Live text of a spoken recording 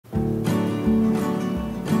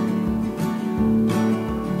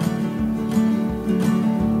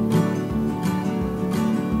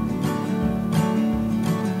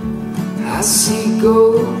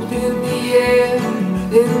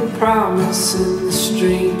lights in the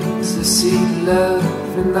streams, I see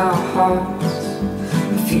love in our hearts,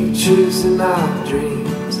 the futures in our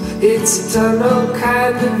dreams. It's a tunnel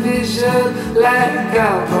kind of vision, like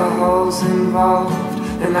alcohol's involved,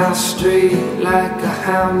 and I'll stray like a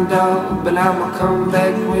hound dog, but I'ma come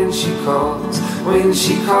back when she calls. When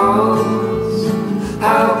she calls,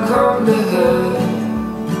 I'll come to her.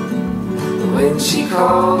 When she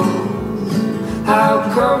calls,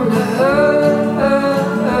 I'll come to her.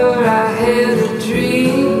 I had a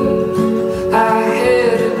dream, I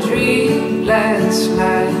had a dream last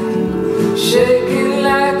night, shaking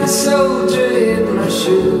like a soldier in my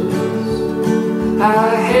shoes.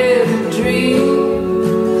 I had a dream,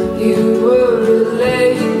 you were a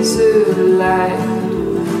laser light,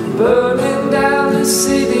 burning down the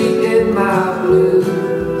city in my blues.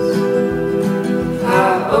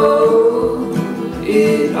 I owe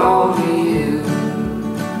it all to you.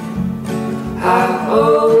 I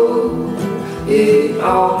owe it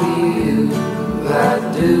all to you. I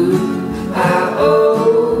do. I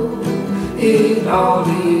owe it all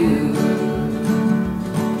to you.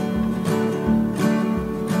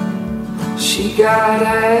 She got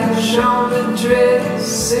ash on her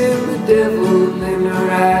dress and the devil in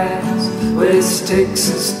her eyes, West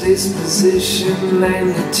Texas disposition and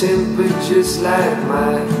the temper just like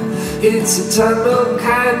mine. It's a tunnel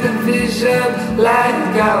kind of vision,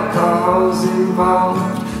 like alcohol's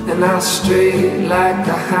involved, and I'll stray like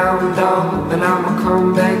a hound dog, and I'ma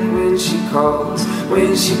come back when she calls.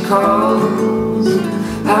 When she calls,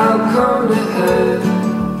 I'll come to her.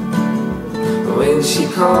 When she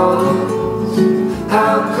calls,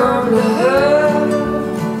 I'll come to her.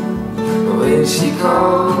 When she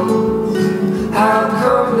calls, I'll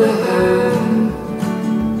come to her.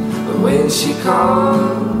 When she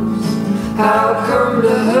calls, I'll come to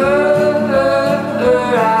her.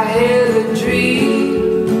 I had a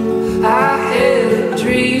dream, I had a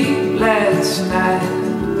dream last night,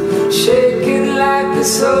 shaking like a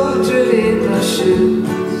soldier in my shoes.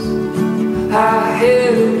 I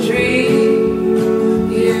had a dream,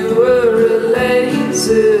 you were a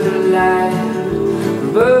laser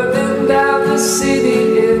light, burning down the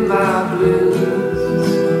city in my blues.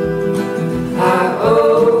 I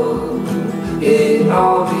owe it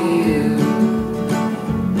all to you.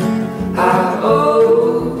 I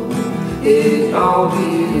owe it all to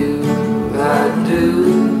you. I do.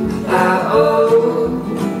 I owe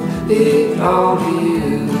it all to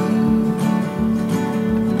you.